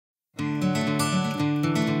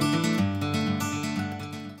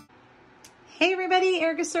Hey everybody,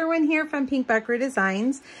 Erica Serwin here from Pink Buckaroo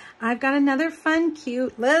Designs. I've got another fun,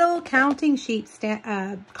 cute little counting sheep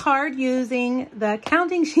card using the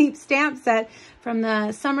counting sheep stamp set from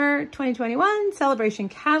the Summer 2021 Celebration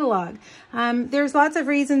Catalog. There's lots of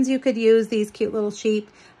reasons you could use these cute little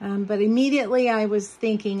sheep, but immediately I was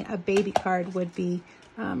thinking a baby card would be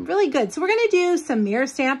really good. So we're going to do some mirror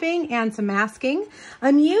stamping and some masking.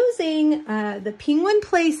 I'm using the Penguin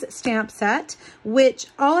Place stamp set, which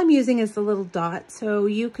all I'm using is the little dot. So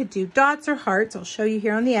you could do dots or hearts. I'll show you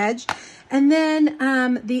here on the edge. And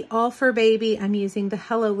then the All for Baby, I'm using the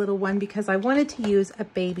Hello Little one because I wanted to use a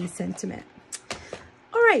baby sentiment.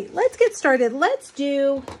 All right, let's get started. Let's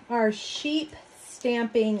do our sheep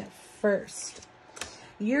stamping first.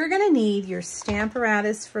 You're going to need your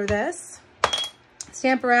Stamparatus for this.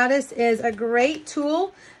 Stamparatus is a great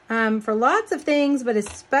tool for lots of things, but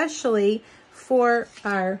especially for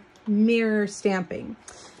our mirror stamping.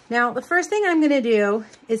 Now, the first thing I'm going to do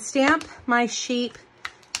is stamp my sheep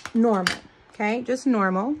normal, okay? Just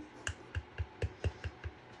normal.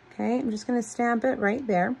 Okay, I'm just going to stamp it right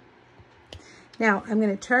there. Now, I'm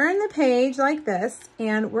going to turn the page like this,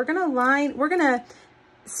 and we're going to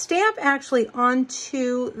stamp actually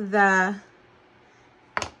onto the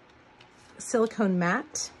silicone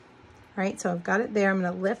mat. All right, so I've got it there. I'm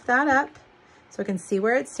going to lift that up so I can see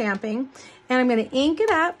where it's stamping. And I'm going to ink it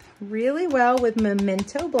up really well with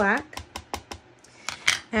Memento Black.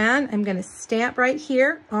 And I'm going to stamp right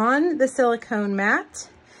here on the silicone mat.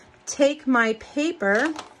 Take my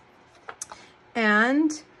paper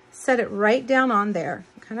and set it right down on there.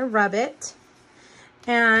 Kind of rub it.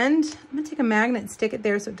 And I'm going to take a magnet and stick it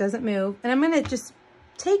there so it doesn't move. And I'm going to just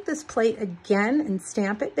take this plate again and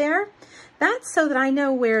stamp it there. That's so that I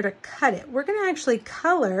know where to cut it. We're going to actually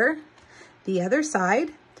color the other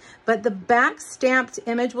side, but the back stamped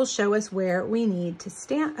image will show us where we need to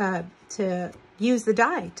stamp to use the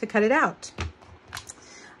die to cut it out.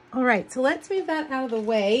 All right, so let's move that out of the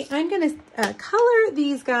way. I'm going to color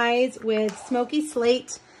these guys with Smoky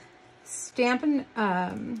Slate Stampin'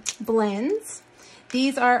 blends.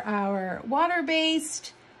 These are our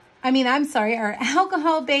our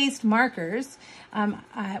alcohol-based markers.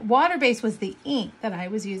 Water-based was the ink that I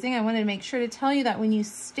was using. I wanted to make sure to tell you that when you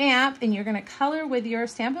stamp and you're going to color with your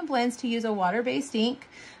Stampin' Blends to use a water-based ink,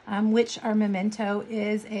 which our Memento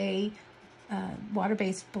is a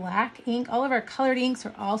water-based black ink. All of our colored inks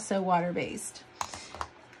are also water-based.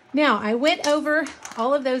 Now, I went over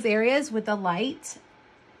all of those areas with the light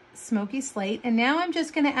Smoky Slate, and now I'm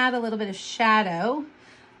just going to add a little bit of shadow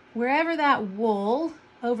wherever that wool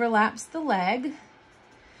overlaps the leg.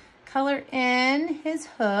 Color in his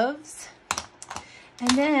hooves,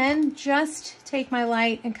 and then just take my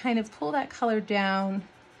light and kind of pull that color down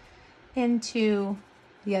into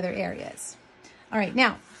the other areas. All right,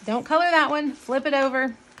 now don't color that one, flip it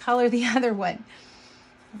over, color the other one.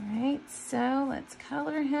 All right, so let's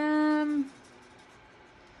color him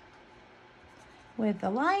with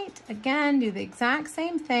the light. Again, do the exact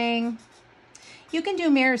same thing. You can do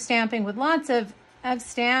mirror stamping with lots of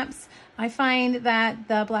stamps. I find that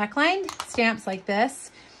the black line stamps like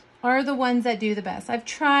this are the ones that do the best. I've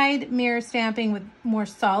tried mirror stamping with more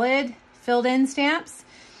solid filled in stamps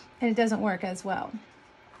and it doesn't work as well.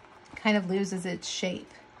 It kind of loses its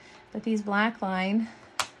shape. But these black line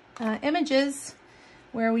images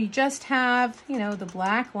where we just have, you know, the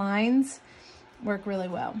black lines work really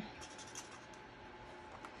well.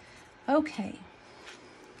 Okay.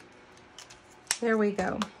 There we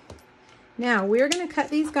go. Now we're going to cut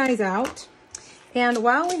these guys out, and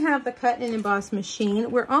while we have the cut and emboss machine,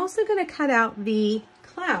 we're also going to cut out the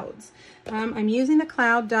clouds. I'm using the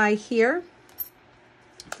cloud die here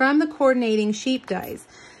from the Coordinating Sheep dies.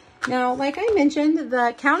 Now, like I mentioned,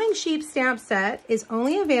 the Counting Sheep stamp set is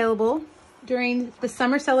only available during the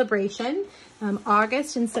summer celebration,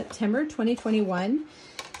 August and September 2021.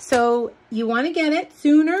 So you want to get it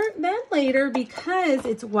sooner than later because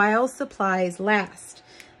it's while supplies last.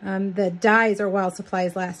 The dies are while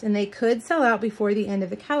supplies last, and they could sell out before the end of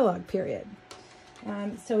the catalog period.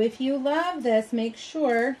 So if you love this, make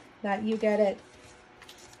sure that you get it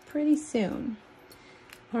pretty soon.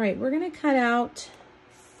 All right, we're going to cut out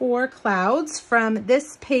 4 clouds from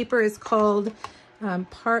this paper. Is called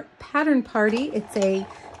Pattern Party. It's a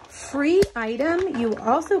free item. You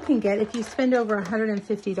also can get, if you spend over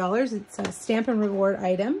 $150, it's a Stampin' Reward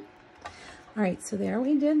item. All right, so there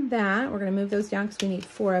we did that. We're going to move those down because we need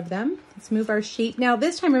 4 of them. Let's move our sheep. Now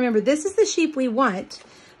this time, remember, this is the sheep we want,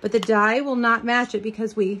 but the die will not match it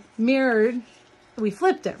because we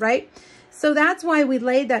flipped it, right? So that's why we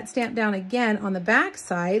laid that stamp down again on the back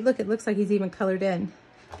side. Look, it looks like he's even colored in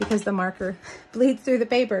because the marker bleeds through the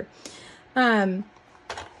paper.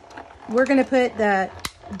 We're going to put the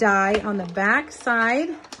die on the back side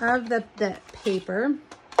of the paper.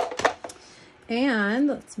 And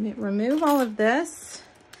let's remove all of this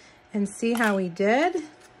and see how we did.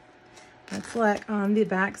 Let's look on the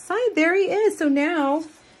back side. There he is. So now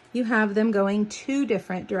you have them going 2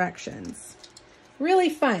 different directions. Really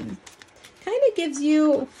fun. Kind of gives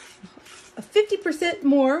you a 50%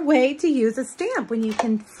 more way to use a stamp when you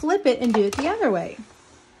can flip it and do it the other way.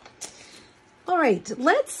 All right,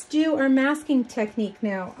 let's do our masking technique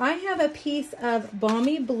now. I have a piece of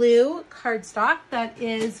Balmy Blue cardstock that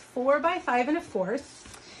is 4 by 5 1/4.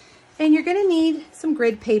 And you're gonna need some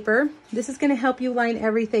grid paper. This is gonna help you line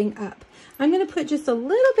everything up. I'm gonna put just a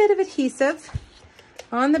little bit of adhesive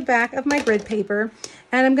on the back of my grid paper,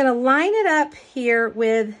 and I'm gonna line it up here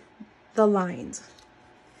with the lines.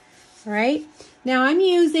 All right, now I'm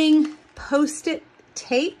using Post-it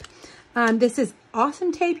tape. This is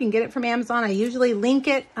awesome tape. You can get it from Amazon. I usually link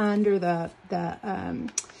it under the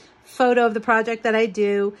photo of the project that I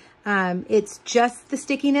do. It's just the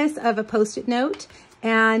stickiness of a Post-it note,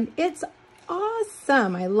 and it's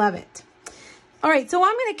awesome. I love it. All right, so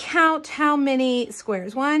I'm going to count how many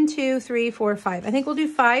squares. 1, 2, 3, 4, 5. I think we'll do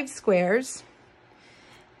 5 squares.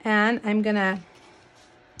 And I'm going to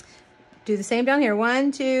do the same down here.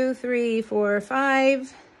 1, 2, 3, 4,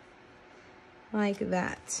 5. Like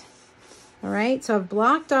that. All right, so I've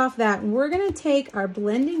blocked off that. And we're going to take our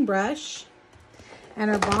blending brush and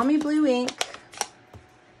our Balmy Blue ink.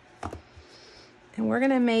 And we're going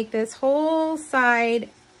to make this whole side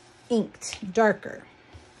inked darker.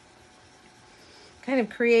 Kind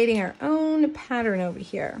of creating our own pattern over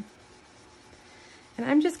here. And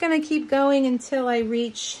I'm just going to keep going until I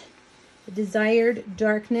reach the desired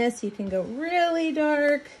darkness. You can go really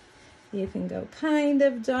dark. You can go kind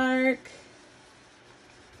of dark.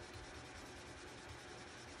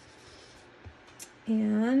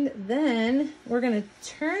 And then we're going to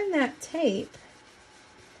turn that tape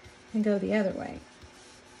and go the other way.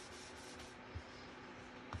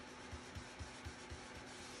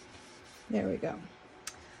 There we go.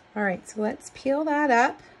 All right, so let's peel that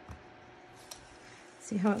up.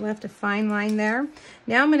 See how it left a fine line there?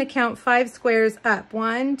 Now I'm going to count 5 squares up.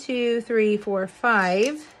 1, 2, 3, 4,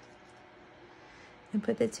 5. And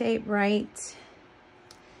put the tape right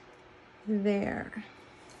there.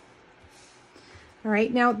 All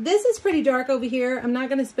right, now this is pretty dark over here. I'm not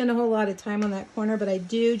going to spend a whole lot of time on that corner, but I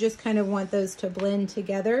do just kind of want those to blend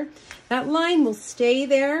together. That line will stay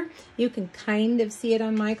there. You can kind of see it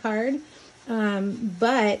on my card,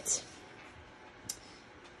 but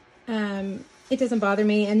it doesn't bother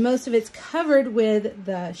me, and most of it's covered with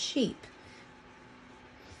the sheep.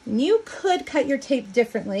 And you could cut your tape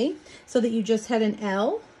differently so that you just had an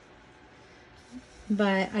L,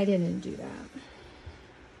 but I didn't do that.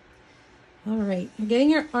 All right, you're getting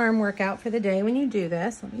your arm workout for the day when you do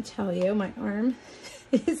this. Let me tell you, my arm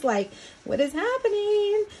is like, what is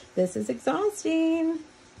happening? This is exhausting.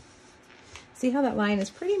 See how that line is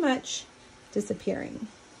pretty much disappearing.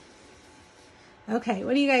 Okay,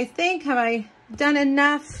 what do you guys think? Have I done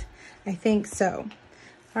enough? I think so.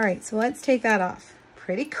 All right, so let's take that off.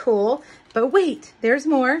 Pretty cool, but wait, there's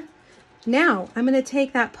more. Now, I'm gonna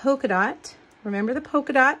take that polka dot. Remember the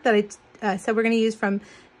polka dot that I said we're gonna use from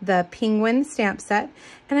the Penguin stamp set,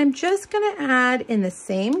 and I'm just gonna add in the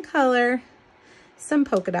same color some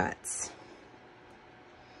polka dots.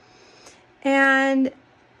 And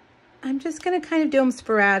I'm just gonna kind of do them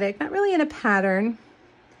sporadic, not really in a pattern.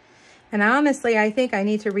 And honestly, I think I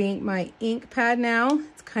need to re-ink my ink pad now.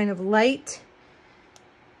 It's kind of light.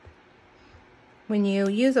 When you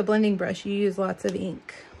use a blending brush, you use lots of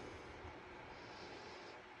ink.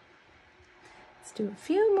 Let's do a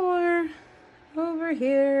few more over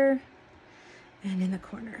here and in the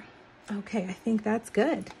corner. Okay, I think that's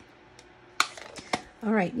good.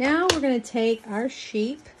 All right, now we're going to take our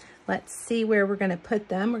sheep. Let's see where we're going to put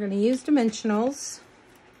them. We're going to use dimensionals,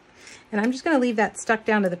 and I'm just going to leave that stuck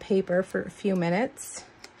down to the paper for a few minutes.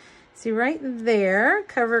 See right there,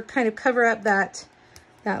 kind of cover up that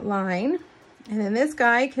line, and then this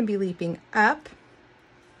guy can be leaping up.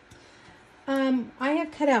 I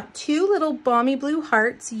have cut out 2 little Balmy Blue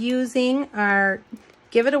hearts using our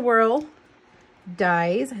Give It a Whirl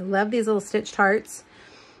dies. I love these little stitched hearts.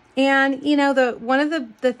 And you know, one of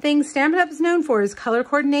the things Stampin' Up! Is known for is color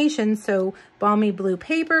coordination. So Balmy Blue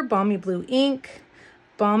paper, Balmy Blue ink,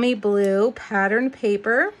 Balmy Blue pattern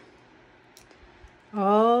paper,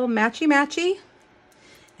 all matchy-matchy.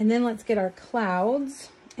 And then let's get our clouds.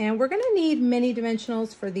 And we're gonna need mini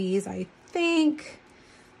dimensionals for these, I think.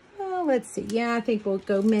 Well, let's see. Yeah, I think we'll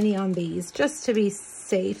go mini on these just to be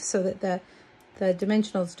safe so that the the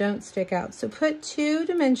dimensionals don't stick out. So put 2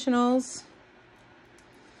 dimensionals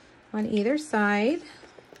on either side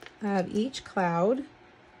of each cloud.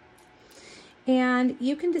 And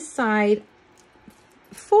you can decide,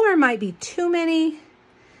 4 might be too many,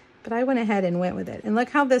 but I went ahead and went with it. And look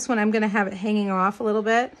how this one, I'm gonna have it hanging off a little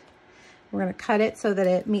bit. We're gonna cut it so that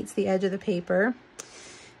it meets the edge of the paper.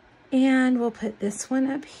 And we'll put this one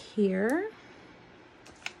up here.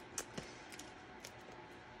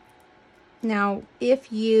 Now,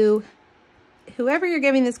 if you, whoever you're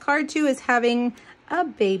giving this card to is having a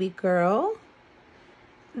baby girl,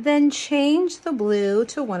 then change the blue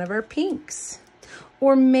to one of our pinks.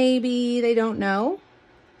 Or maybe they don't know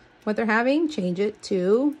what they're having, change it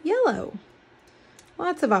to yellow.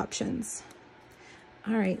 Lots of options.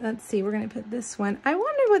 All right, let's see, we're gonna put this one. I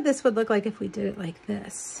wonder what this would look like if we did it like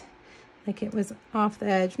this. Like it was off the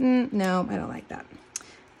edge. No, I don't like that.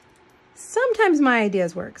 Sometimes my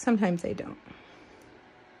ideas work, sometimes they don't.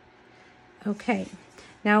 Okay,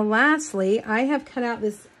 now lastly, I have cut out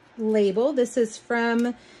this label. This is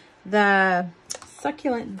from the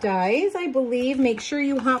Succulent Dies, I believe. Make sure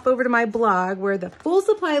you hop over to my blog where the full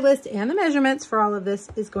supply list and the measurements for all of this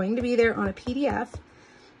is going to be there on a PDF.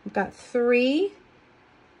 I've got 3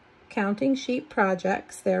 counting sheet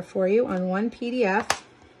projects there for you on one PDF.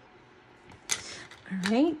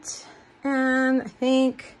 All right, and I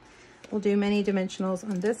think we'll do many dimensionals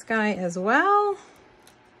on this guy as well.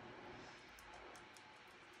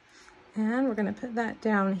 And we're gonna put that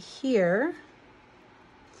down here.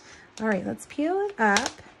 All right, let's peel it up.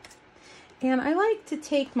 And I like to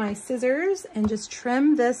take my scissors and just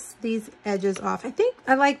trim these edges off. I think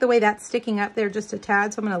I like the way that's sticking up there just a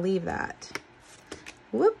tad, so I'm gonna leave that.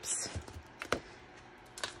 Whoops.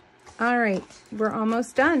 All right, we're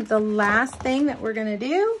almost done. The last thing that we're gonna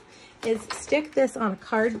do is stick this on a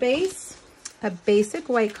card base, a basic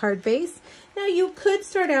white card base. Now you could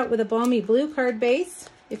start out with a balmy blue card base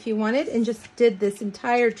if you wanted and just did this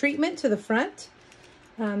entire treatment to the front.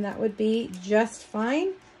 That would be just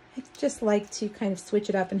fine. I just like to kind of switch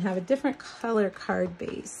it up and have a different color card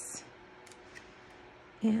base.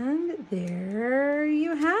 And there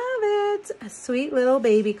you have it, a sweet little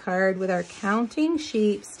baby card with our counting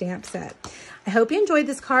sheep stamp set. I hope you enjoyed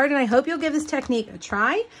this card and I hope you'll give this technique a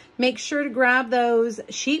try. Make sure to grab those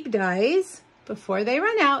sheep dies before they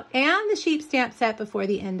run out and the sheep stamp set before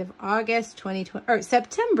the end of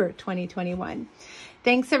September 2021.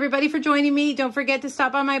 Thanks everybody for joining me. Don't forget to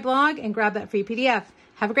stop by my blog and grab that free PDF.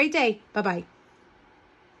 Have a great day. Bye-bye.